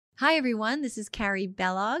Hi, everyone. This is Carrie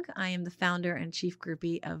Bellog. I am the founder and chief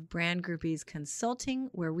groupie of Brand Groupies Consulting,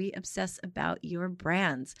 where we obsess about your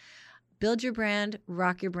brands. Build your brand,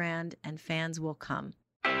 rock your brand, and fans will come.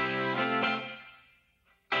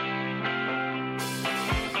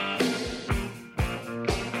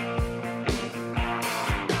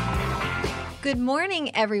 Good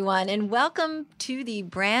morning, everyone, and welcome to the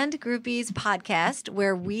Brand Groupies podcast,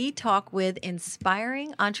 where we talk with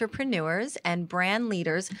inspiring entrepreneurs and brand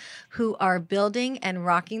leaders who are building and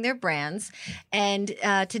rocking their brands. And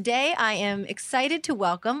today I am excited to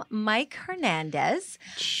welcome Mike Hernandez.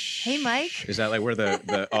 Hey, Mike. Is that like where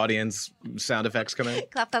the audience sound effects come in?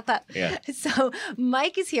 Clap, clap, clap. Yeah. So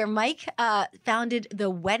Mike is here. Mike founded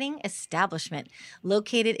The Wedding Establishment,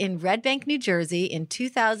 located in Red Bank, New Jersey in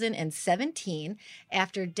 2017.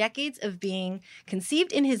 After decades of being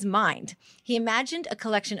conceived in his mind, he imagined a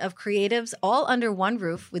collection of creatives all under one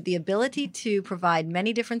roof with the ability to provide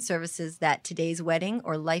many different services that today's wedding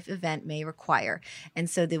or life event may require. And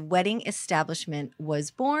so the Wedding Establishment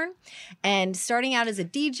was born. And starting out as a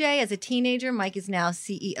DJ, as a teenager, Mike is now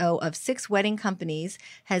CEO of 6 wedding companies,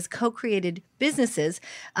 has co-created businesses,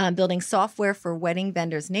 building software for wedding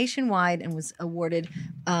vendors nationwide, and was awarded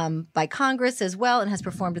by Congress as well, and has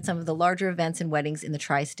performed at some of the larger events and weddings in the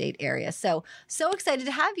tri-state area. So excited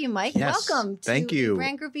to have you, Mike. Yes, welcome to thank you. the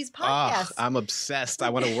Brand Groupies podcast. I'm obsessed. I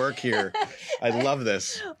want to work here. I love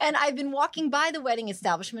this. And I've been walking by the Wedding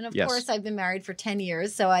Establishment. Of course, I've been married for 10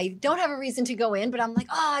 years, so I don't have a reason to go in, but I'm like,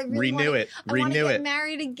 I really want to get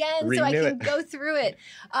married again so I can go through it.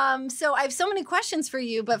 So I have so many questions for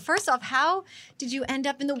you, but first off, how did you end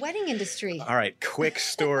up in the wedding industry? All right, quick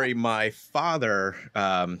story. My father,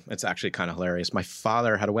 it's actually kind of hilarious. My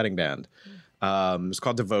father had a wedding band. It was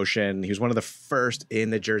called Devotion. He was one of the first in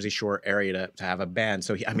the Jersey Shore area to have a band.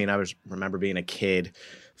 So I remember being a kid,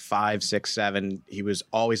 5, 6, 7. He was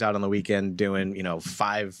always out on the weekend doing,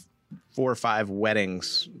 4 or 5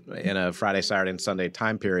 weddings in a Friday, Saturday, and Sunday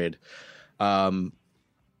time period. Having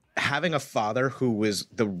a father who was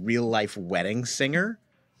the real life wedding singer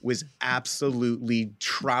was absolutely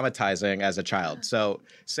traumatizing as a child. So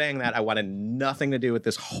saying that, I wanted nothing to do with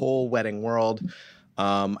this whole wedding world.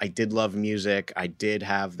 I did love music. I did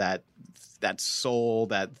have that soul,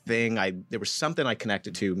 that thing. There was something I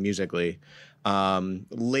connected to musically.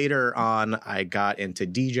 Later on, I got into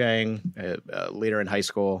DJing. Later in high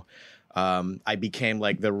school, I became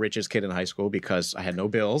like the richest kid in high school because I had no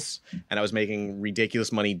bills and I was making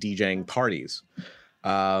ridiculous money DJing parties.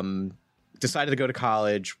 Decided to go to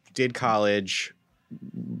college. Did college.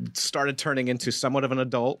 Started turning into somewhat of an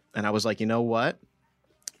adult, and I was like, you know what?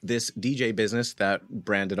 This DJ business that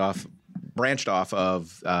branched off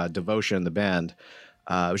of Devotion, the band,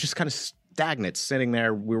 was just kind of stagnant, sitting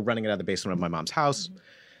there. We were running it out of the basement of my mom's house. Mm-hmm.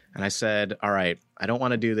 And I said, all right, I don't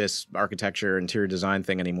want to do this architecture, interior design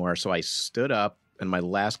thing anymore. So I stood up in my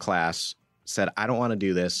last class, said, I don't want to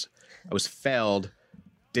do this. I was failed,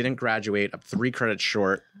 didn't graduate, I'm 3 credits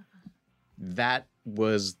short. That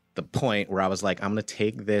was the point where I was like, I'm going to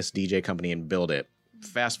take this DJ company and build it.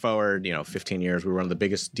 Fast forward, 15 years, we were one of the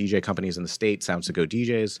biggest DJ companies in the state, Sounds to Go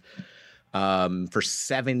DJs. For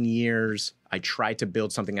 7 years, I tried to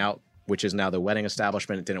build something out, which is now the Wedding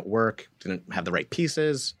Establishment. It didn't work, didn't have the right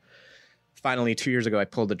pieces. Finally, 2 years ago, I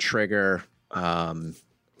pulled the trigger.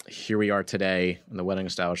 Here we are today, and the Wedding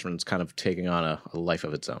Establishment is kind of taking on a life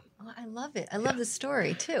of its own. Oh, I love it. I love the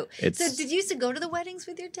story, too. So did you used to go to the weddings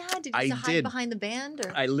with your dad? Did you used to hide behind the band?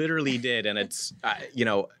 Or? I literally did, and it's,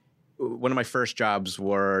 one of my first jobs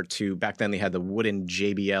back then they had the wooden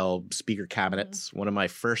JBL speaker cabinets. Mm-hmm. One of my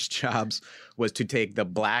first jobs was to take the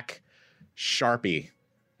black Sharpie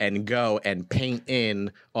and go and paint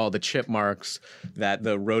in all the chip marks that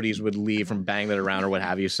the roadies would leave from banging it around or what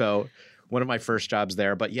have you. So one of my first jobs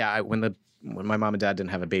there. But yeah, when my mom and dad didn't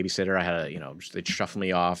have a babysitter, I had they'd shuffle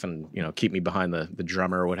me off and, keep me behind the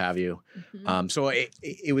drummer or what have you. Mm-hmm. So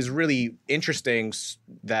it was really interesting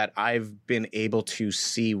that I've been able to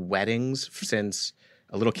see weddings since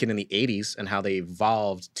a little kid in the 80s and how they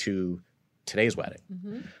evolved to today's wedding.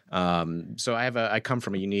 Mm-hmm. So I come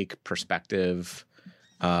from a unique perspective.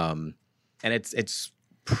 And it's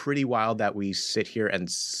pretty wild that we sit here and,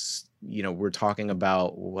 we're talking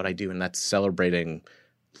about what I do, and that's celebrating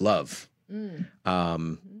love.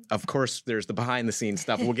 Of course, there's the behind the scenes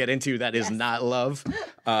stuff we'll get into that is not love.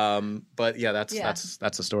 But yeah, that's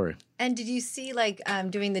the story. And did you see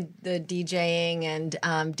doing the DJing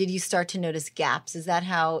and did you start to notice gaps? Is that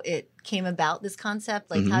how it came about, this concept?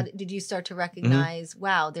 Like, how did you start to recognize,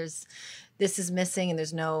 wow, this is missing and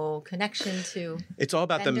there's no connection to It's all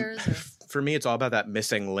about vendors, for me, it's all about that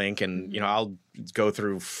missing link. And, I'll go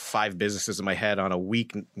through 5 businesses in my head on a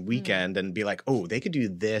weekend and be like, oh, they could do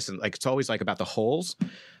this. And like, it's always like about the holes.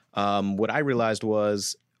 What I realized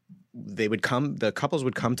was the couples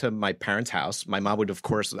would come to my parents' house. My mom would, of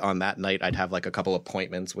course, on that night, I'd have like a couple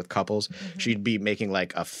appointments with couples. She'd be making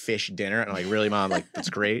like a fish dinner. And I'm like, really, Mom? Like, that's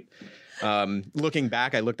great. Looking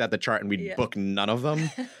back, I looked at the chart and we'd book none of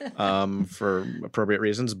them for appropriate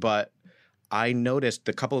reasons. But I noticed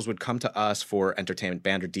the couples would come to us for entertainment,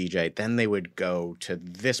 band or DJ. Then they would go to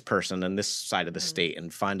this person on this side of the state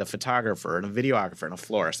and find a photographer and a videographer and a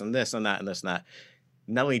florist and this and that and this and that.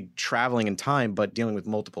 Not only traveling in time, but dealing with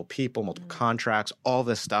multiple people, multiple contracts, all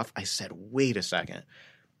this stuff. I said, wait a second.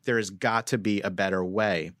 There has got to be a better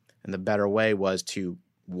way. And the better way was to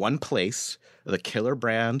one place, the killer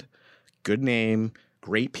brand, good name,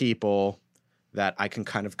 great people that I can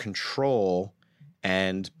kind of control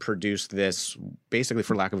and produce this, basically,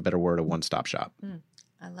 for lack of a better word, a one-stop shop.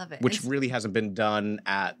 I love it. Which really hasn't been done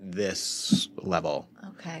at this level.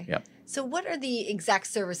 Okay. Yep. So what are the exact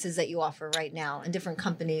services that you offer right now in different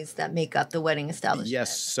companies that make up the wedding establishment?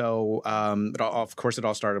 Yes. So, of course, it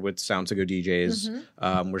all started with Sound to Go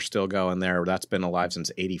DJs. We're still going there. That's been alive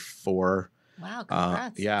since '84. Wow.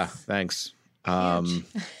 Congrats. Yeah. Thanks.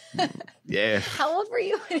 Yeah. How old were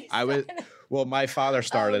you when you started? Well, my father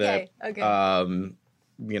started it. Okay.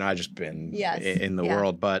 I just been in the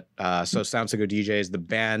world. But so Sounds to Go DJs, the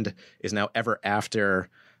band is now Ever After.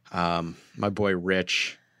 My boy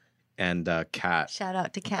Rich and Kat. Shout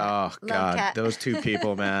out to Kat. Oh, Love God. Kat. Those 2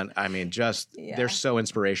 people, man. I mean, they're so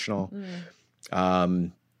inspirational.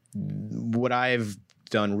 What I've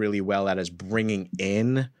done really well at is bringing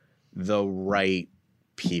in the right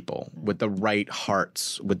people with the right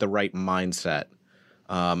hearts, with the right mindset.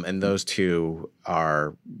 And those 2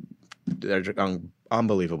 they're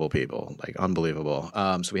unbelievable people, like unbelievable.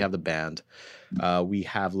 So we have the band. We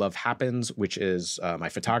have Love Happens, which is my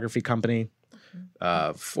photography company.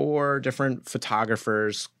 4 different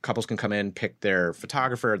photographers. Couples can come in, pick their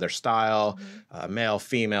photographer, their style, male,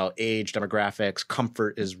 female, age, demographics.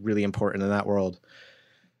 Comfort is really important in that world.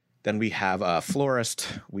 Then we have a florist.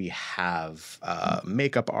 We have a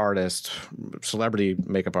makeup artist, celebrity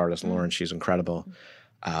makeup artist, Lauren. She's incredible.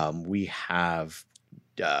 We have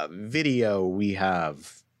video. We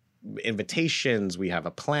have invitations. We have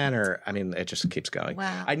a planner. I mean, it just keeps going.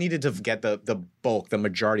 Wow. I needed to get the bulk, the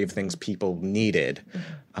majority of things people needed.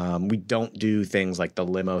 We don't do things like the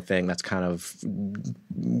limo thing. That's kind of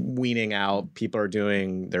weaning out. People are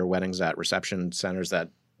doing their weddings at reception centers that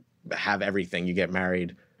have everything. You get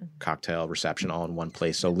married, cocktail, reception, all in one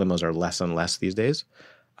place. So limos are less and less these days.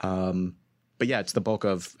 But yeah, it's the bulk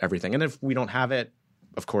of everything. And if we don't have it,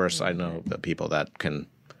 of course, I know the people that can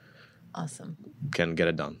get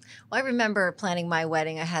it done. Well, I remember planning my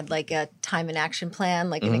wedding. I had like a time and action plan,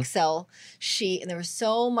 like an Excel sheet, and there was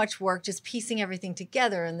so much work just piecing everything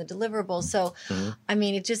together and the deliverables. So, I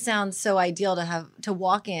mean, it just sounds so ideal to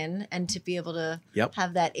walk in and to be able to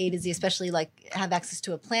have that A to Z, especially like have access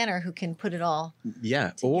to a planner who can put it all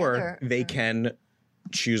together. Or they can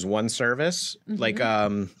choose one service, like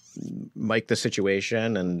Mike the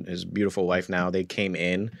Situation and his beautiful wife now, they came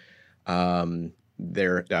in.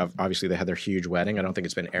 They're obviously they had their huge wedding. I don't think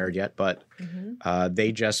it's been aired yet, but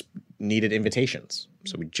they just needed invitations.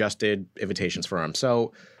 So we just did invitations for them.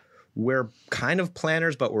 So we're kind of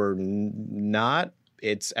planners, but we're not.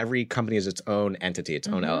 It's every company is its own entity, its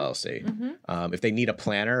own LLC. If they need a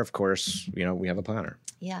planner, of course, we have a planner.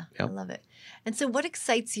 Yeah, I love it. And so what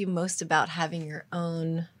excites you most about having your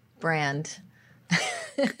own brand?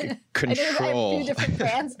 Control. I have a few different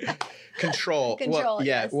brands. Control. Well,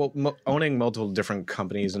 yeah. Yes. Well, owning multiple different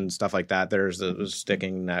companies and stuff like that, there's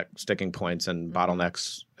sticking points and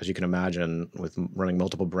bottlenecks, as you can imagine, with running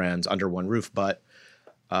multiple brands under one roof. But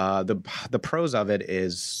the pros of it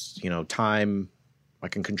is, time. I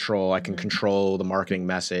can control the marketing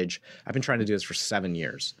message. I've been trying to do this for 7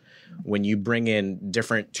 years. When you bring in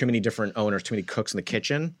too many different owners, too many cooks in the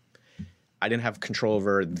kitchen, I didn't have control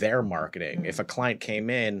over their marketing. If a client came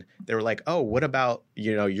in, they were like, "Oh, what about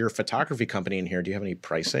your photography company in here? Do you have any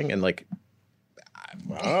pricing?" And like,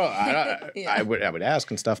 I would ask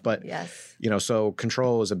and stuff, but so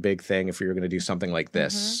control is a big thing if you're going to do something like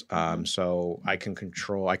this. So I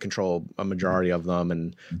control a majority of them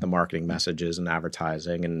and the marketing messages and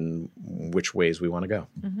advertising and which ways we want to go.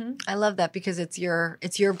 I love that because it's your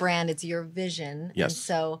brand, it's your vision. Yes. And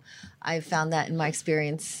so I've found that in my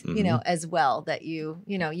experience, as well, that you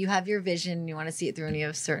have your vision, you want to see it through, and you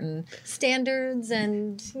have certain standards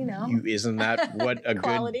and, Isn't that what a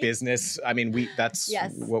good business, I mean, that's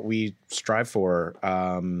what we strive for.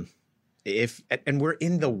 and we're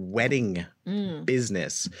in the wedding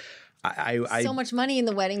business. So much money in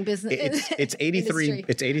the wedding business. It's 83. industry.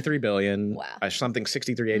 It's 83 billion. Wow. Something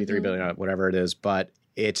 63, 83 billion, whatever it is. But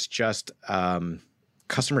it's just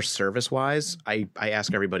customer service wise. I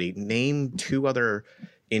ask everybody, name 2 other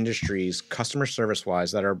industries, customer service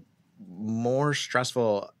wise, that are more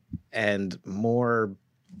stressful and more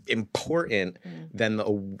important than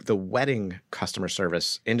the wedding customer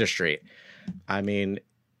service industry. I mean,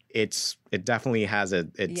 it definitely has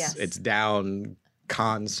its down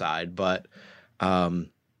con side, but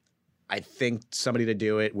I think somebody to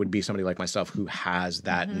do it would be somebody like myself who has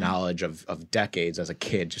that knowledge of decades as a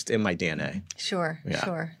kid, just in my DNA. Sure.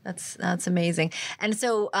 That's amazing. And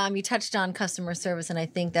so you touched on customer service, and I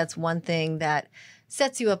think that's one thing that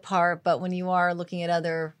sets you apart. But when you are looking at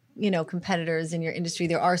other, competitors in your industry,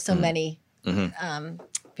 there are so many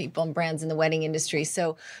people and brands in the wedding industry.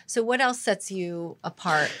 So what else sets you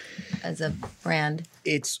apart as a brand?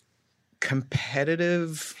 It's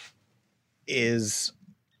competitive.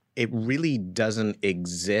 It really doesn't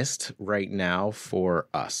exist right now for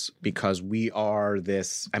us because we are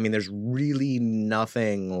this. I mean, there's really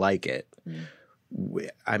nothing like it.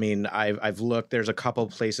 I mean, I've looked. There's a couple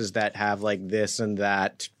places that have like this and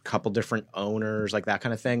that, couple different owners, like that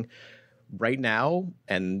kind of thing. Right now,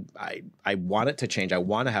 and I want it to change. I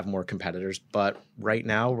want to have more competitors, but right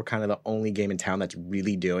now we're kind of the only game in town that's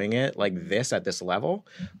really doing it like this at this level.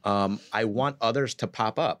 I want others to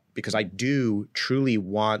pop up because I do truly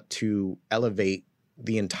want to elevate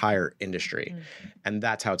the entire industry, and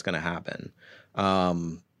that's how it's going to happen.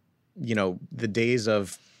 The days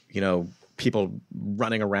of people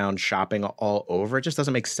running around shopping all over, it just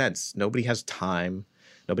doesn't make sense. Nobody has time.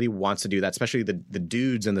 Nobody wants to do that, especially the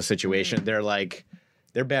dudes in the situation. They're like,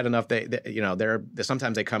 they're bad enough. They're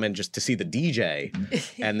sometimes they come in just to see the DJ,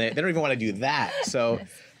 and they don't even want to do that. So,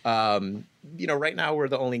 right now we're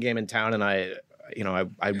the only game in town, and I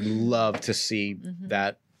love to see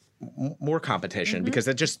that more competition because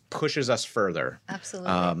it just pushes us further.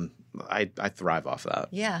 Absolutely. I thrive off that.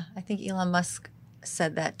 Yeah, I think Elon Musk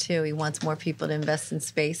said that too. He wants more people to invest in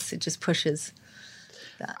space. It just pushes.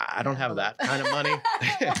 I don't have that kind of money.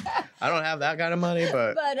 I don't have that kind of money,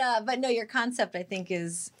 but no, your concept I think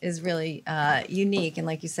is really unique, and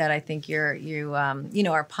like you said, I think you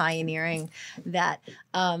are pioneering that.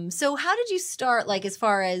 So how did you start? Like as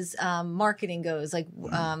far as marketing goes, like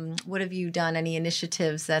what have you done? Any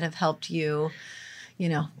initiatives that have helped you,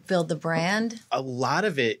 build the brand? A lot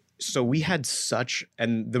of it. So we had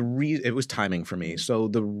and it was timing for me. So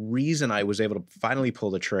the reason I was able to finally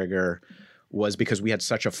pull the trigger was because we had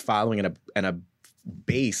such a following and a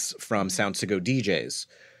base from Sounds to Go DJs.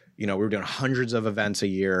 We were doing hundreds of events a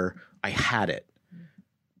year. I had it.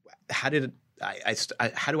 How do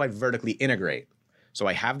I vertically integrate? So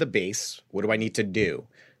I have the base. What do I need to do?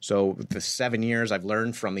 So the 7 years I've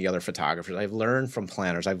learned from the other photographers. I've learned from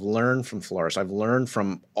planners. I've learned from florists. I've learned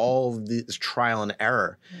from all of this trial and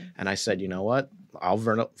error. And I said, you know what? I'll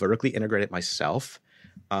vertically integrate it myself.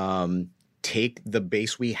 Take the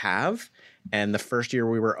base we have. And the first year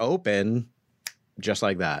we were open, just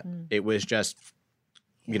like that. It was just,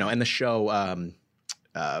 and the show, I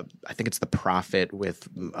think it's The Prophet with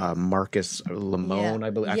Marcus Lamone, I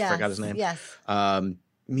believe. I forgot his name. Yes.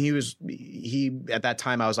 He at that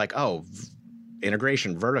time I was like, oh,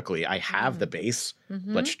 integration vertically. I have the base.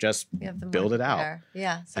 Let's just build it out. There.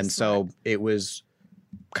 Yeah. So it was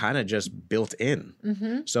kind of just built in.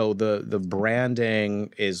 So the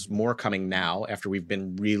branding is more coming now after we've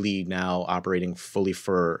been really now operating fully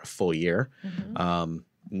for a full year.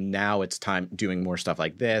 Now it's time doing more stuff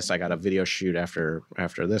like this. I got a video shoot after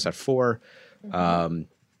this at 4.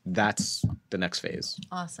 That's the next phase.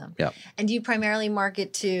 Awesome. Yeah. And do you primarily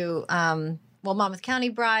market to Monmouth County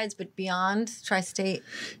brides, but beyond tri-state?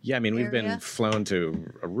 Yeah, I mean, we've been flown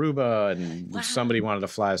to Aruba, and somebody wanted to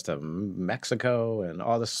fly us to Mexico, and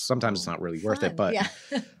all this. Sometimes it's not really worth it, but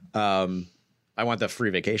I want the free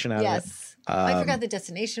vacation out of it. I forgot the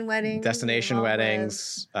destination weddings. Destination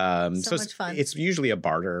weddings. So much fun. It's usually a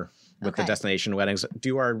barter with the destination weddings.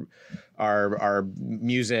 Do our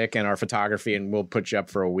music and our photography, and we'll put you up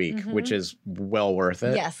for a week, which is well worth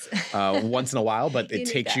it. Yes. Once in a while, but it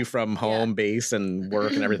takes you from home base and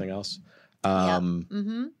work and everything else.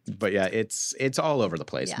 But yeah, it's all over the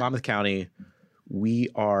place. Monmouth County, we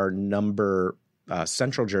are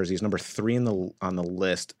Central Jersey is number 3 on the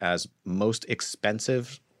list as most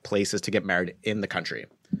expensive places to get married in the country.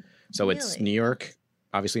 So it's New York,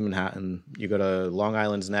 obviously Manhattan. You go to Long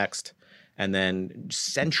Island's next, and then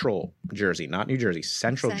Central Jersey, not New Jersey.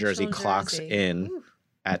 Central Jersey clocks in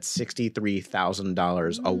at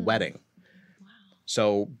 $63,000 a wedding. Wow.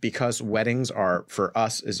 So because weddings are, for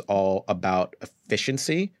us, is all about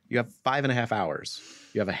efficiency, you have 5.5 hours.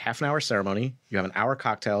 You have a half an hour ceremony, you have an hour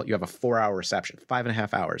cocktail, you have a 4-hour reception,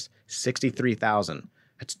 5.5 hours, 63,000.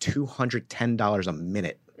 That's $210 a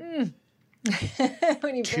minute. When you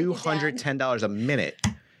break it down. $210 a minute.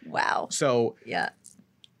 Wow. So, Yeah.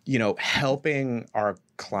 Helping our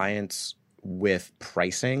clients with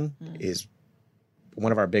pricing is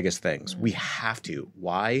one of our biggest things. We have to.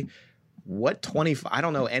 Why? I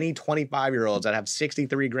don't know any 25-year-olds that have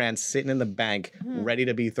 63 grand sitting in the bank ready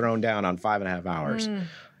to be thrown down on 5.5 hours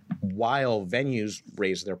while venues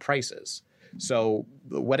raise their prices. So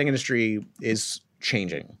the wedding industry is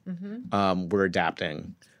changing. We're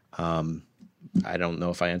adapting. I don't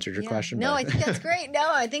know if I answered your question. No, but I think that's great.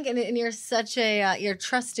 No, I think, and you're such you're a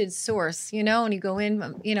trusted source, when you go in,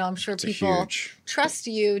 I'm sure people trust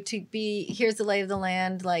you to be, here's the lay of the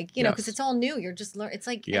land, because it's all new. You're just learning. It's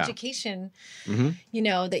like education,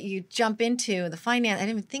 that you jump into the finance. I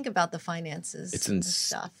didn't even think about the finances. It's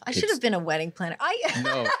stuff. I should have been a wedding planner.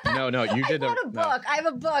 No, you did a book. I have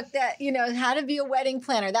a book that, how to be a wedding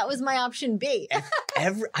planner. That was my option B.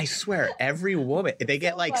 I swear, every woman, they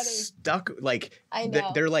get stuck, I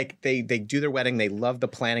know. They're they do their wedding. They love the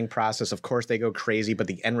planning process. Of course, they go crazy, but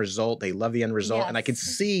the end result, they love the end result. Yes. And I can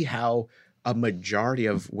see how a majority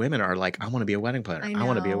of women are like, I want to be a wedding planner. I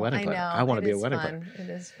want to be a wedding planner. I want to be a wedding planner. It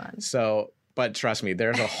is fun. So, but trust me,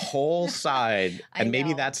 there's a whole side, and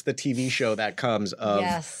maybe that's the TV show that comes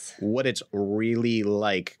of what it's really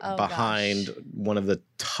like behind one of the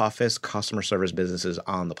toughest customer service businesses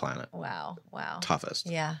on the planet. Wow.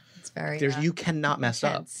 Toughest. Yeah. It's very you cannot mess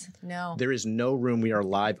intense. up. No. There is no room. We are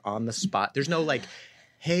live on the spot. There's no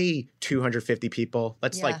hey, 250 people,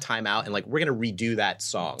 let's time out and we're going to redo that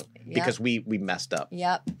song because we messed up.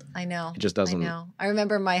 Yep. I know. It just doesn't. I know. I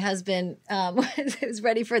remember my husband was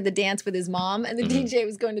ready for the dance with his mom and the DJ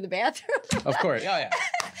was going to the bathroom. Of course. Oh, yeah.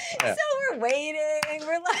 So we're waiting.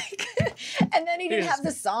 We're and then he didn't have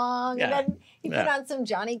the song. And then he put on some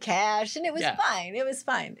Johnny Cash and it was fine. It was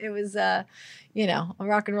fine. It was, a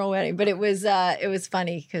rock and roll wedding. But it was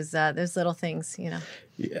funny because there's little things,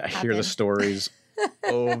 I hear the stories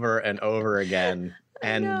over and over again.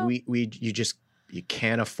 And you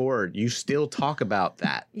can't afford, you still talk about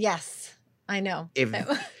that. Yes, I know.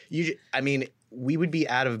 We would be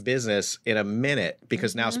out of business in a minute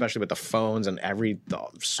because now, especially with the phones and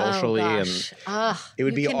socially, and it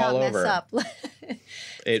would be all over. Mess up.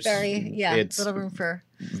 It's little room for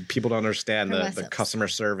people to understand the customer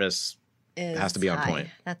service has to be on point.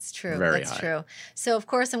 That's true. Very That's high. true. So, of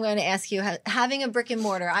course, I'm going to ask you, having a brick and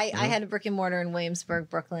mortar, I had a brick and mortar in Williamsburg,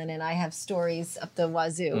 Brooklyn, and I have stories up the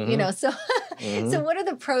wazoo, so so what are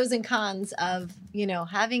the pros and cons of,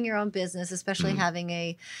 having your own business, especially having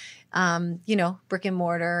a, brick and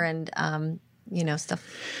mortar and, stuff?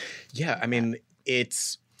 Yeah. I mean,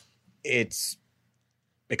 it's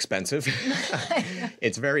expensive.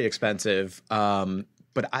 It's very expensive.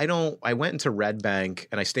 But I went into Red Bank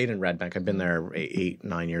and I stayed in Red Bank. I've been there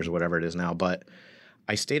 8-9 years or whatever it is now. But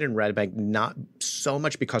I stayed in Red Bank not so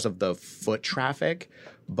much because of the foot traffic,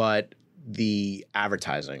 but the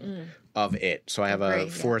advertising of it. So I have a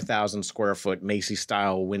 4,000 square foot Macy's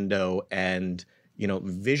style window and,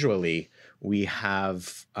 visually we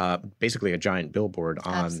have basically a giant billboard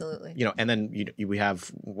on, Absolutely. And then we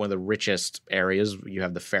have one of the richest areas. You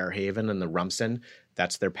have the Fairhaven and the Rumson.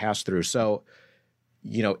 That's their pass through. So,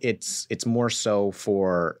 it's more so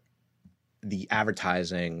for the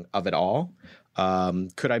advertising of it all.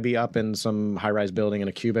 Could I be up in some high-rise building in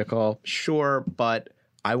a cubicle? Sure, but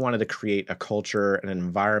I wanted to create a culture and an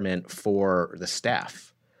environment for the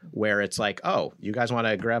staff where it's like, oh, you guys want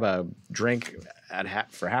to grab a drink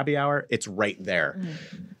for happy hour? It's right there.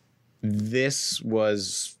 This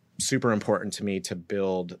was super important to me to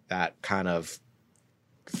build that kind of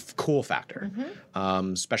cool factor,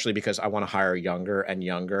 especially because I want to hire younger and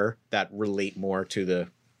younger that relate more to the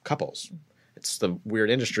couples. It's the weird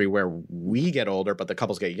industry where we get older, but the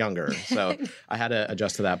couples get younger. So I had to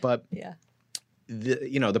adjust to that. But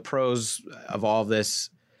the pros of all of this,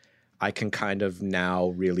 I can kind of now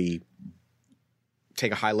really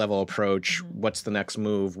take a high level approach. What's the next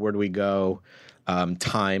move? Where do we go?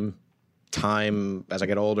 Time as I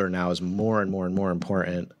get older now is more and more and more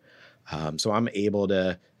important. So I'm able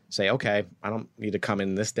to say, okay, I don't need to come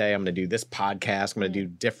in this day. I'm going to do this podcast. I'm going to do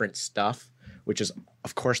different stuff, which is,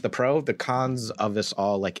 of course, the pro. The cons of this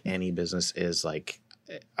all, like any business, is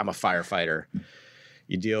I'm a firefighter.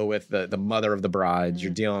 You deal with the mother of the brides.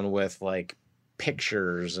 You're dealing with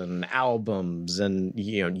pictures and albums and,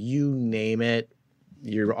 you name it.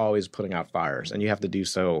 You're always putting out fires, and you have to do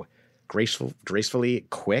so gracefully,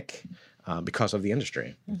 quick. because of the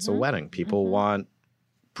industry. It's a wedding. People want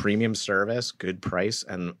premium service, good price,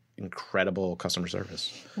 and incredible customer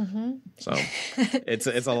service. So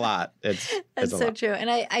it's a lot. It's That's a so lot. true. And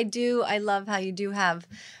I love how you do have,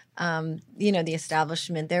 the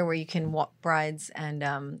establishment there where you can walk, brides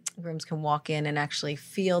and grooms can walk in and actually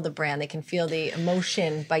feel the brand. They can feel the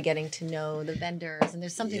emotion by getting to know the vendors. And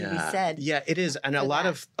there's something to be said. Yeah, it is. And a lot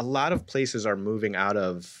of places are moving out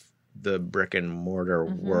of the brick and mortar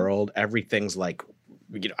world. Everything's like,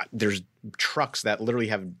 there's trucks that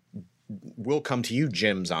literally will come to you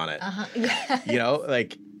gyms on it.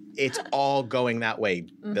 Like it's all going that way.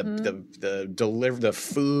 The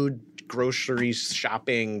food, groceries,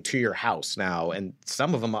 shopping to your house now, and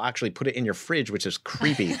some of them will actually put it in your fridge, which is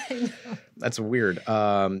creepy. That's weird.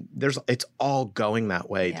 It's all going that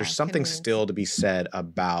way. There's something still to be said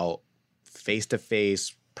about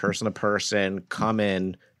face-to-face, person-to-person, come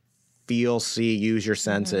in, feel, see, use your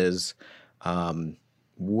senses.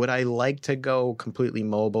 Would I like to go completely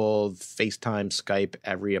mobile, FaceTime, Skype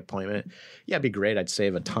every appointment? Yeah, it'd be great. I'd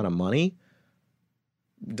save a ton of money.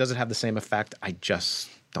 Does it have the same effect? I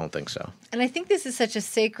just don't think so. And I think this is such a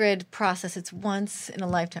sacred process. It's once in a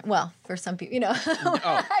lifetime. Well, for some people,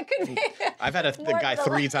 that could be. I've had the guy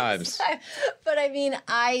 3 times. But I mean,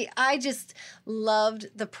 I just loved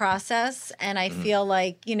the process, and I feel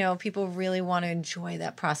like people really want to enjoy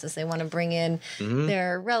that process. They want to bring in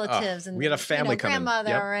their relatives and we had a family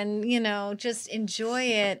grandmother, and just enjoy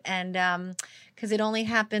it, and because it only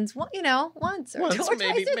happens once or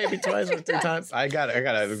maybe twice or 3 times. I got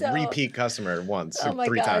a repeat customer once or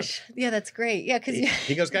 3 times. Yeah, that's great. Yeah, because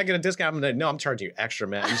he goes, "Can I get a discount?" I'm like, "No, I'm charging you extra,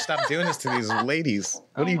 man. You stop doing this to these ladies.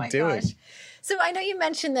 What are you doing?" Gosh. So I know you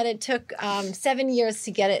mentioned that it took 7 years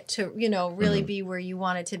to get it to, really be where you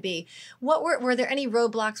want it to be. What were there any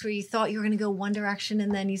roadblocks where you thought you were going to go one direction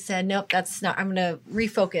and then you said, nope, that's not, I'm going to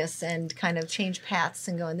refocus and kind of change paths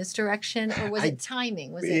and go in this direction? Or was it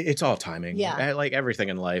timing? It's all timing. Yeah. Like everything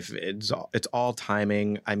in life, it's all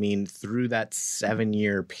timing. I mean, through that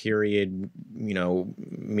 7-year period,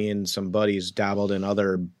 me and some buddies dabbled in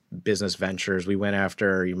other business ventures. We went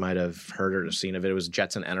after, you might have heard or seen of it. It was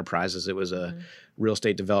Jetson Enterprises. It was a real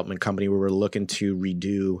estate development company. We were looking to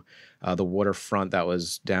redo the waterfront that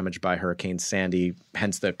was damaged by Hurricane Sandy,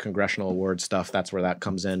 hence the congressional award stuff. That's where that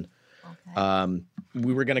comes in. Okay.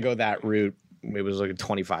 We were going to go that route. It was like a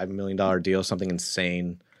 $25 million deal, something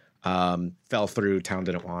insane. Fell through. Town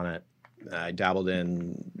didn't want it. I dabbled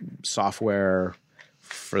in software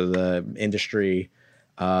for the industry.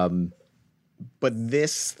 But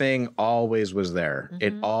this thing always was there.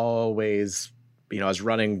 It always, I was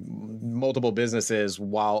running multiple businesses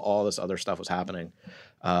while all this other stuff was happening.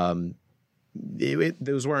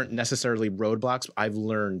 Those weren't necessarily roadblocks. I've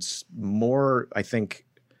learned more, I think,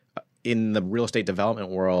 in the real estate development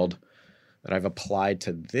world that I've applied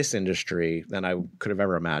to this industry than I could have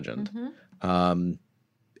ever imagined.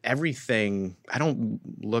 Everything, I don't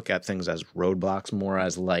look at things as roadblocks, more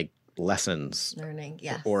as like lessons, learning,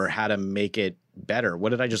 yes, or how to make it better. What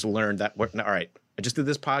did I just learn? All right, I just did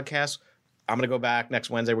this podcast. I'm going to go back next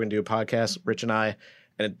Wednesday. We're going to do a podcast, Rich and I,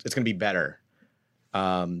 and it's going to be better.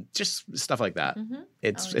 Just stuff like that.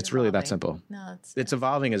 It's really that simple. No, it's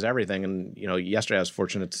evolving as everything. And yesterday I was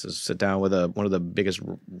fortunate to sit down with one of the biggest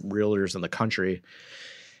realtors in the country,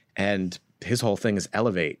 and his whole thing is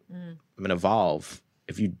elevate. I'm going to evolve.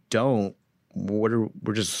 If you don't, we're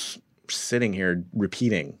just sitting here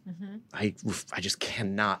repeating. I just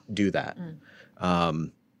cannot do that,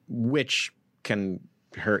 which can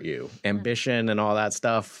hurt you. Ambition and all that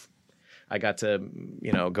stuff. I got to,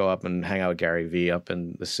 go up and hang out with Gary Vee up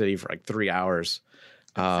in the city for like 3 hours.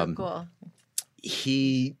 So cool.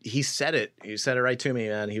 He said it. He said it right to me,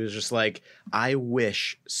 man. He was just like, I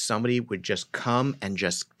wish somebody would just come and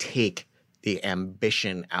just take the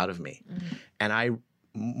ambition out of me. And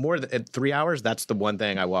more than 3 hours, that's the one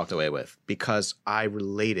thing I walked away with, because I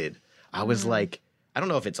related. I was like, I don't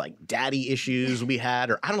know if it's like daddy issues we had,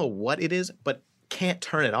 or I don't know what it is, but can't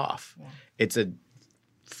turn it off. Yeah. It's a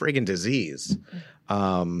friggin' disease.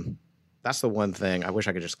 That's the one thing I wish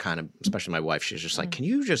I could just kind of, especially my wife, she's just like, can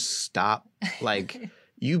you just stop? Like,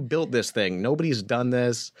 you built this thing. Nobody's done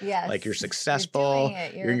this. Yes. Like, you're successful.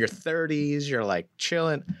 You're in your 30s. You're like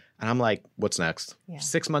chilling. And I'm like, what's next? Yeah.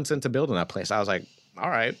 6 months into building that place, I was like, all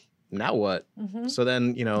right, now what? So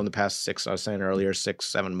then, in the past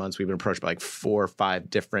 6-7 months, we've been approached by like 4 or 5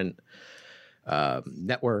 different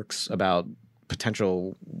networks about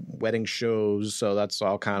potential wedding shows. So that's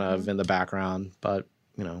all kind of in the background. But,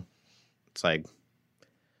 it's like,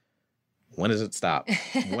 when does it stop?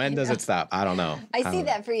 When does it stop? I don't know. I see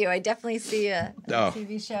that for you. I definitely see a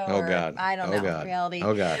TV show. Oh, or, God. I don't know. God. Reality.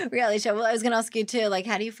 Oh, God. Reality show. Well, I was going to ask you too, like,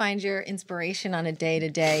 how do you find your inspiration on a day to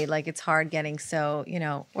day? Like, it's hard getting so,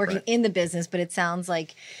 working in the business, but it sounds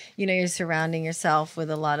like, you're surrounding yourself with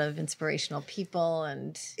a lot of inspirational people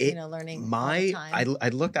and, learning all the time. I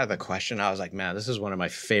looked at the question. I was like, man, this is one of my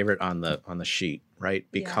favorite on the sheet, right?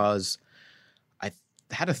 Because I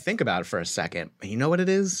had to think about it for a second. And you know what it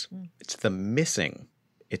is? It's the missing.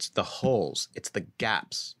 It's the holes. It's the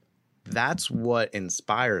gaps. That's what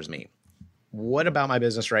inspires me. What about my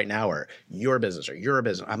business right now or your business?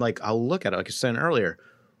 I'm like, I'll look at it, like I said earlier.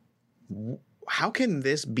 How can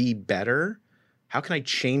this be better? How can I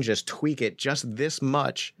change this, tweak it just this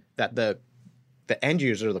much that the end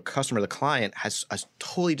user, the customer, the client has a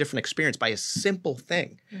totally different experience by a simple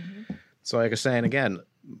thing? So like I was saying, again,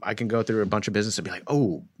 I can go through a bunch of business and be like,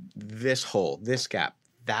 oh, this hole, this gap,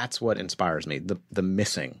 that's what inspires me, the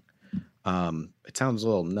missing. It sounds a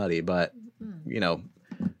little nutty, but,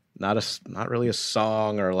 not really a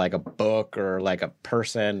song or like a book or like a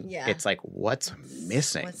person. Yeah. It's like, what's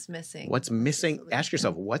missing? What's missing? Absolutely. Ask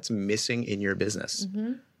yourself, what's missing in your business?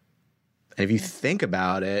 And if you think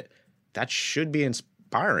about it, that should be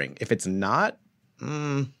inspiring. If it's not,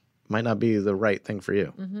 might not be the right thing for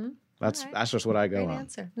you. That's just what I go Great on.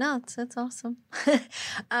 answer. No, that's awesome.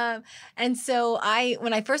 And so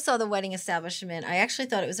when I first saw the wedding establishment, I actually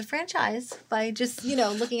thought it was a franchise by just,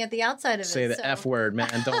 looking at the outside of it. Say the F word, man.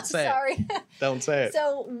 Don't say sorry. it. Don't say it.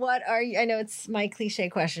 So what are you, I know it's my cliche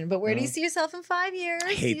question, but where do you see yourself in 5 years?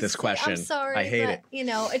 I hate this question. I'm sorry. I hate but,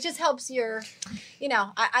 it. It just helps your,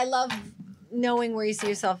 I love knowing where you see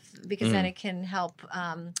yourself because then it can help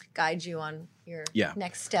guide you on your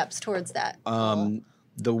next steps towards that goal.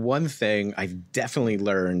 The one thing I've definitely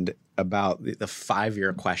learned about the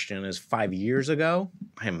 5-year question is 5 years ago,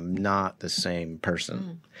 I am not the same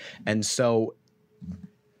person. And so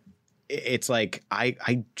it's like,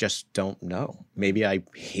 I just don't know. Maybe I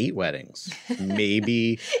hate weddings.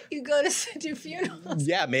 Maybe you go to do funerals.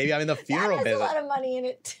 Yeah, maybe I'm in the funeral There's business. a lot of money in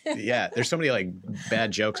it. Yeah, there's so many like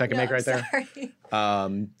bad jokes I can make right there.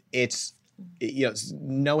 It's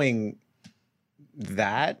knowing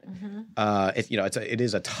that it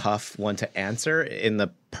is a tough one to answer. In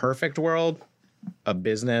the perfect world, a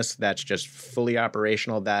business that's just fully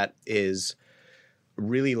operational, that is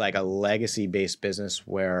really like a legacy based business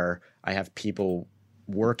where I have people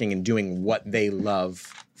working and doing what they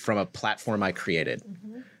love from a platform I created.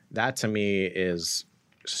 That to me is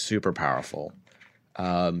super powerful.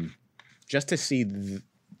 Just to see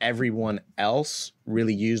everyone else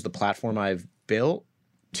really use the platform I've built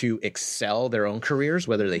to excel their own careers,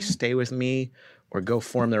 whether they stay with me or go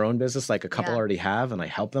form their own business like a couple already have, and I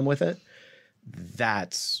help them with it.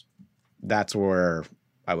 That's where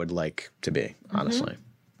I would like to be, honestly.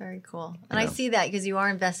 Very cool. And I see that because you are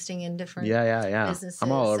investing in different businesses.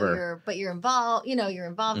 I'm all over. But you're involved, you're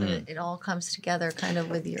involved in it. It all comes together kind of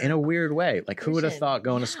with your in a weird way. Like who would have thought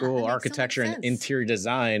going to school, architecture and interior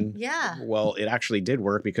design? Yeah. Well, it actually did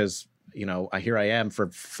work because here I am for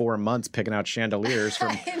 4 months picking out chandeliers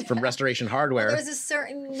from Restoration Hardware. Well, there's a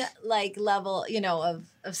certain level,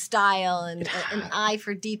 of style and an eye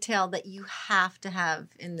for detail that you have to have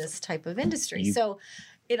in this type of industry. So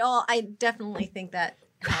I definitely think that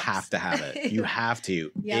you have to have it. You have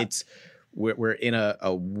to. Yep. We're in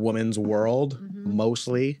a woman's world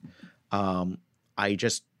mostly. I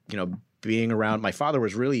just, being around, my father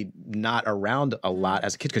was really not around a lot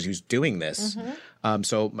as a kid because he was doing this.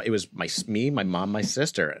 So it was me, my mom, my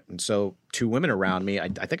sister. And so 2 women around me, I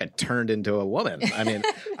think I turned into a woman. I mean,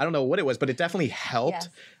 I don't know what it was, but it definitely helped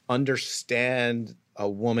understand a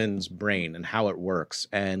woman's brain and how it works.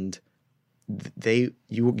 And you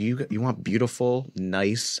want beautiful,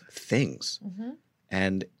 nice things.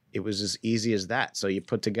 And it was as easy as that. So you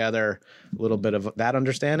put together a little bit of that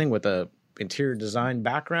understanding with a interior design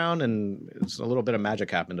background, and it's a little bit of magic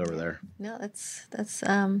happened over there. No,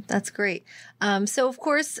 that's great. So of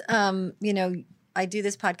course, I do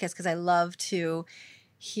this podcast because I love to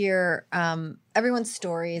hear everyone's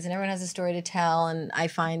stories, and everyone has a story to tell, and I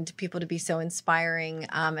find people to be so inspiring,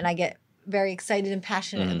 and I get very excited and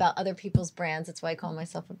passionate about other people's brands. That's why I call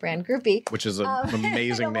myself a brand groupie. Which is an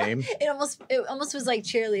amazing name. It almost was like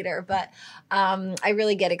cheerleader, but I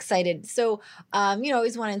really get excited. So, I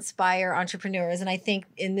always want to inspire entrepreneurs. And I think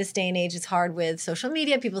in this day and age, it's hard with social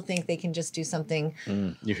media. People think they can just do something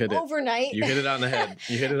you hit it overnight. You hit it on the head.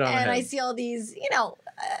 You hit it on the head. And I see all these,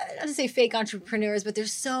 not to say fake entrepreneurs, but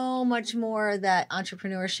there's so much more that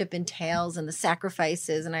entrepreneurship entails and the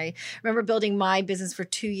sacrifices. And I remember building my business for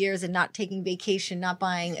 2 years and not taking vacation, not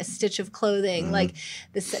buying a stitch of clothing, like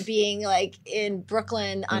this being like in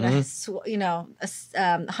Brooklyn on a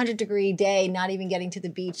 100-degree day, not even getting to the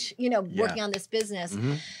beach, working on this business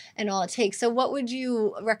and all it takes. So what would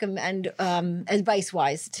you recommend advice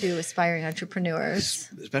wise to aspiring entrepreneurs?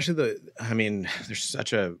 Especially there's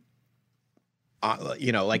such a,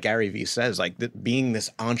 like Gary Vee says, like being this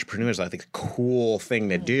entrepreneur is, I think, a cool thing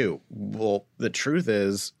to do. Well, the truth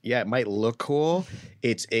is, it might look cool.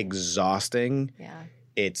 It's exhausting. Yeah.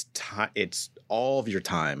 It's all of your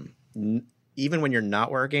time. Even when you're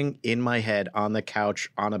not working, in my head, on the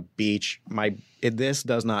couch, on a beach, this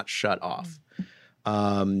does not shut off.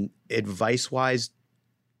 Advice-wise,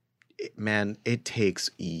 man, it takes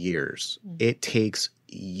years. It takes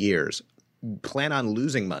years. Plan on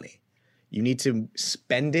losing money. You need to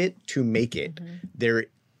spend it to make it. There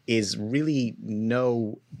is really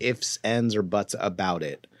no ifs, ands, or buts about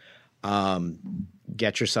it.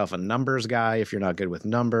 Get yourself a numbers guy if you're not good with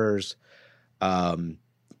numbers.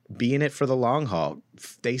 Be in it for the long haul.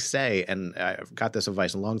 They say, and I got this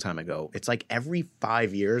advice a long time ago, it's like every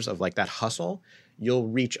 5 years of like that hustle, you'll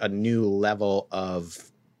reach a new level of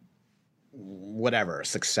whatever,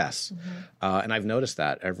 success. And I've noticed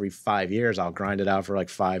that every 5 years, I'll grind it out for like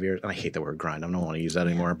 5 years. And I hate the word grind. I don't want to use that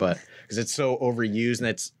anymore, but because it's so overused and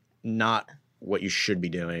it's not what you should be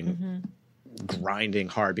doing. Grinding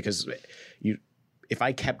hard, because if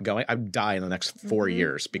I kept going, I'd die in the next 4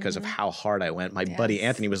 years because of how hard I went. My buddy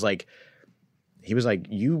Anthony was like,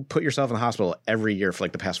 you put yourself in the hospital every year for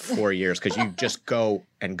like the past 4 years because you just go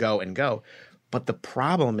and go and go. But the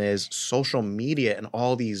problem is social media and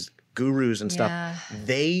all these gurus and stuff,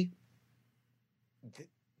 they're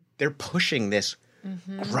pushing this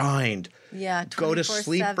grind. Go to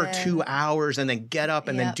sleep for 2 hours and then get up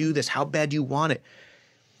and then do this. How bad do you want it?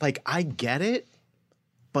 Like, I get it,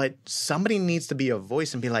 but somebody needs to be a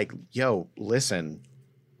voice and be like, yo, listen,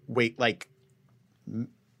 wait, like,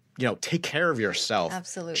 take care of yourself.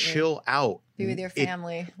 Absolutely. Chill out. Be with your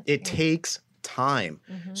family. It takes time.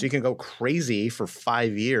 So you can go crazy for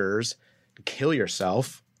 5 years, kill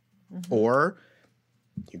yourself, or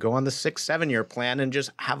you go on the 6-7 year plan and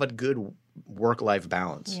just have a good work-life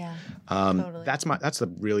balance. Totally. That's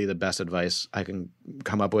really the best advice I can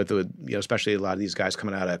come up with especially a lot of these guys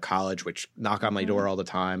coming out of college, which knock on my door all the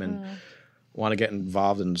time and want to get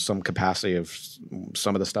involved in some capacity of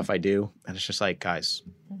some of the stuff I do. And it's just like, guys,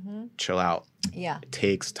 chill out. It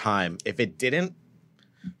takes time. If it didn't,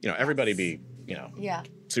 everybody be,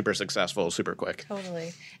 super successful, super quick.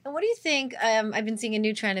 Totally. And what do you think? I've been seeing a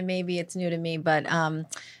new trend, and maybe it's new to me, but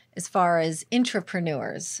as far as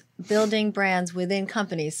intrapreneurs, building brands within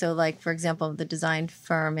companies. So like, for example, the design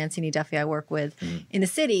firm Mancini Duffy I work with in the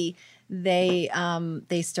city, they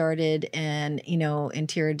started an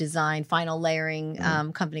interior design final layering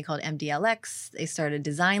company called MDLX. They started a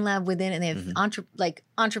design lab within, and they have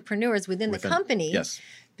entrepreneurs within the company.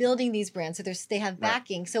 Building these brands, so they have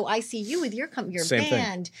backing. So I see you with your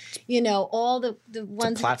band, all the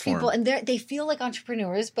ones with people, and they feel like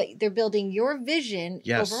entrepreneurs, but they're building your vision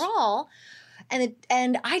overall.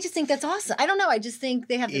 And I just think that's awesome. I don't know. I just think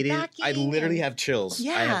they have the backing. I literally have chills.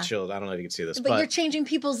 I have chills. I don't know if you can see this, but you're changing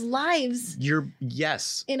people's lives.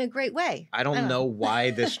 In a great way. I don't know why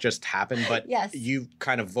this just happened, but you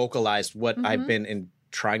kind of vocalized what I've been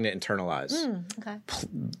trying to internalize. Okay.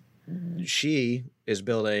 She is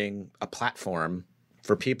building a platform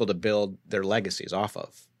for people to build their legacies off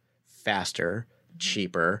of. Faster,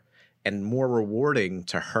 cheaper, and more rewarding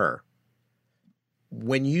to her.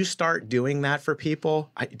 When you start doing that for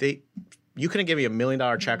people, you couldn't give me $1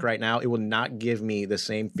 million check right now. It will not give me the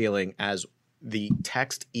same feeling as the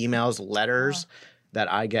text, emails, letters that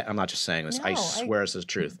I get. I'm not just saying this. I swear this is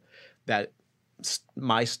truth. That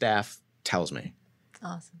my staff tells me.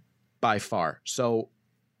 Awesome. By far. So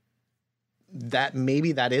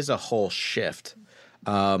that is a whole shift.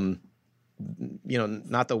 Not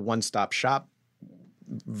the one-stop shop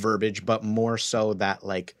verbiage, but more so that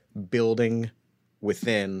like building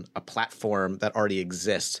within a platform that already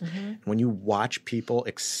exists. When you watch people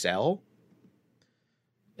excel,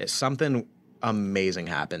 something amazing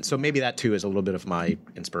happens. So maybe that too is a little bit of my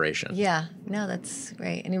inspiration. Yeah, no, that's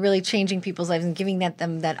great. And you're really changing people's lives and giving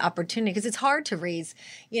them that opportunity, because it's hard to raise,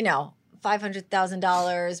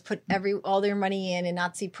 $500,000, put all their money in and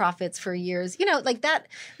not see profits for years. Like that,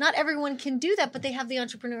 not everyone can do that, but they have the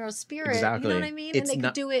entrepreneurial spirit. Exactly. You know what I mean? And they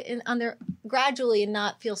could do it gradually and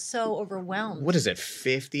not feel so overwhelmed. What is it?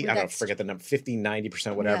 50? I don't forget the number. 50,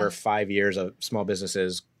 90%, whatever, 5 years of small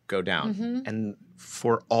businesses go down. And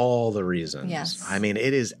for all the reasons. Yes. I mean,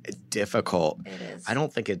 it is difficult. It is. I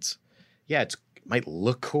don't think it might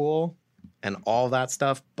look cool and all that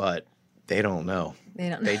stuff, but they don't know.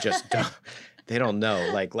 They just don't. They don't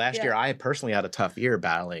know. Like last year, I personally had a tough year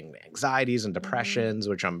battling anxieties and depressions,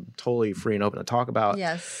 which I'm totally free and open to talk about.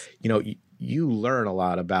 Yes. You know, you learn a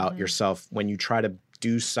lot about yourself when you try to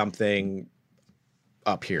do something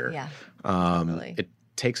up here. Yeah. Totally. It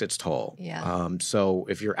takes its toll. Yeah. So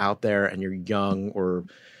if you're out there and you're young, or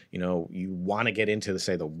you want to get into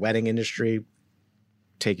the wedding industry,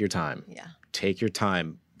 take your time. Yeah. Take your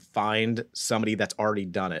time. Find somebody that's already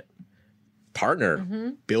done it.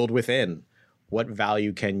 Partner. Build within. What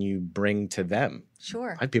value can you bring to them?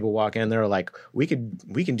 Sure. I had people walk in, they're like, we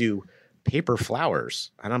can do paper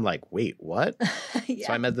flowers. And I'm like, wait, what? Yeah.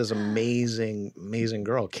 So I met this amazing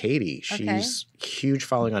girl, Katie. She's huge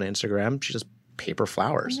following on Instagram. She does paper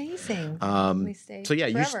flowers. Amazing. So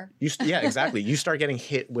forever. yeah, exactly. You start getting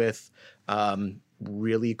hit with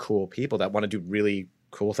really cool people that want to do really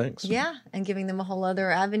cool things. Yeah, and giving them a whole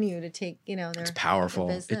other avenue to take, their It's powerful.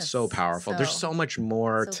 their It's business. so powerful. There's so much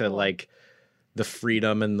more to cool. like the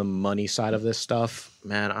freedom and the money side of this stuff.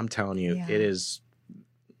 Man, I'm telling you, Yeah. it is.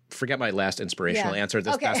 Forget my last inspirational answer.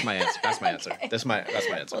 That's my answer. That's my answer. That's my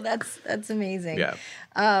answer. Well, that's amazing. Yeah.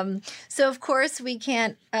 So of course we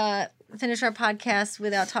can't finish our podcast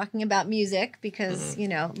without talking about music because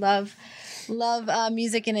love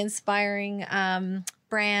music and inspiring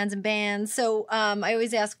brands and bands. So I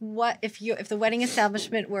always ask, what if the wedding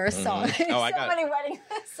establishment were a song? Oh, I got many wedding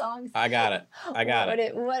songs. I got it.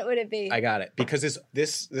 What would it be? I got it because this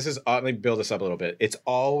is. Let me build this up a little bit. It's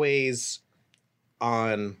always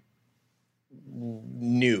on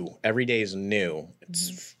new. Every day is new.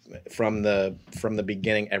 It's from the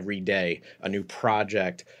beginning. Every day, a new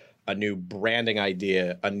project, a new branding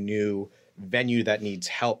idea, a new venue that needs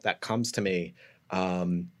help that comes to me,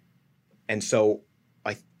 and so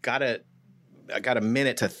I got a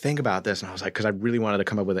minute to think about this, and I was like, because I really wanted to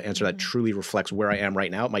come up with an answer that truly reflects where I am right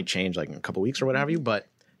now. It might change like in a couple weeks or what have you, but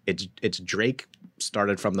it's Drake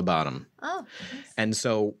started from the bottom. Oh, nice. And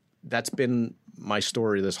so that's been my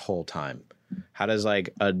story this whole time. How does like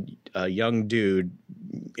a young dude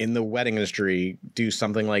in the wedding industry do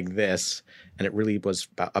something like this? And it really was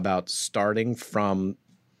about starting from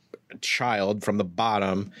a child, from the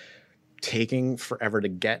bottom, taking forever to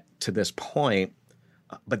get to this point.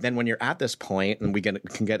 But then when you're at this point, and we can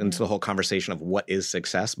get into the whole conversation of what is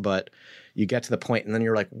success, but you get to the point and then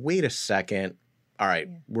you're like, wait a second. All right,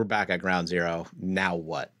 we're back at ground zero. Now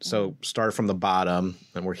what? So start from the bottom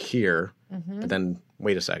and we're here, but then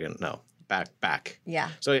wait a second. No, back. Yeah.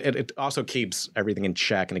 So it also keeps everything in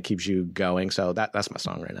check and it keeps you going. So that's my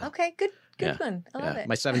song right now. Okay, good one. I love it.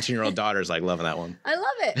 My 17-year-old daughter's like loving that one. I love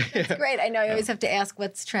it. It's great. I know I always have to ask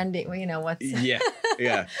what's trending. What's Yeah.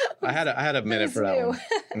 I had a minute for that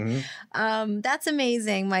one. That's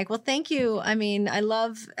amazing, Mike. Well, thank you. I mean, I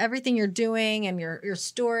love everything you're doing and your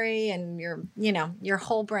story and your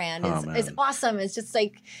whole brand is awesome. It's just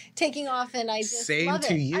like taking off, and I just Same love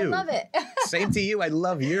to it. you. I love it. Same to you. I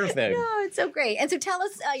love your thing. No, it's so great. And so tell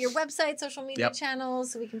us your website, social media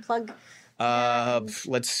channels, so we can plug.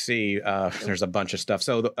 Let's see. There's a bunch of stuff.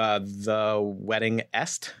 So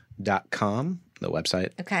theweddingest.com, the website.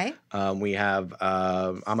 Okay. We have,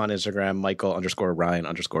 I'm on Instagram,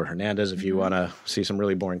 Michael_Ryan_Hernandez, if you want to see some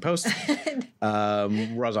really boring posts.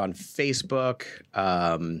 We're also on Facebook.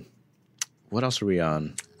 What else are we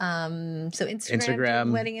on? So Instagram.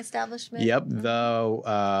 The wedding establishment. Yep.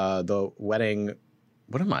 The wedding,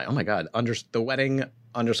 what am I? Oh my God. The wedding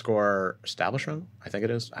 _establishment, I think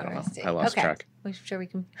it is. I don't know. I lost track. I'm sure we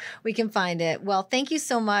can find it. Well, thank you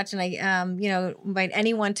so much, and I invite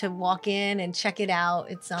anyone to walk in and check it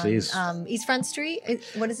out. It's on East Front Street.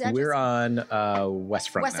 What is that? We're on West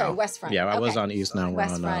Front now. West Front. Yeah, I was on East now. We're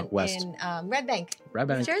on West. In Red Bank,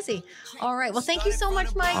 New Jersey. All right. Well, thank you so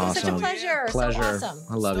much, Mike. Awesome. It was such a pleasure. Pleasure. So awesome.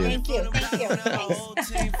 I love you. Thank you.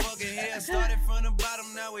 Thanks. Started from the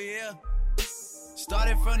bottom, now we here.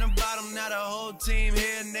 Started from the bottom, now the whole team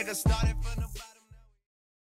here. Nigga started from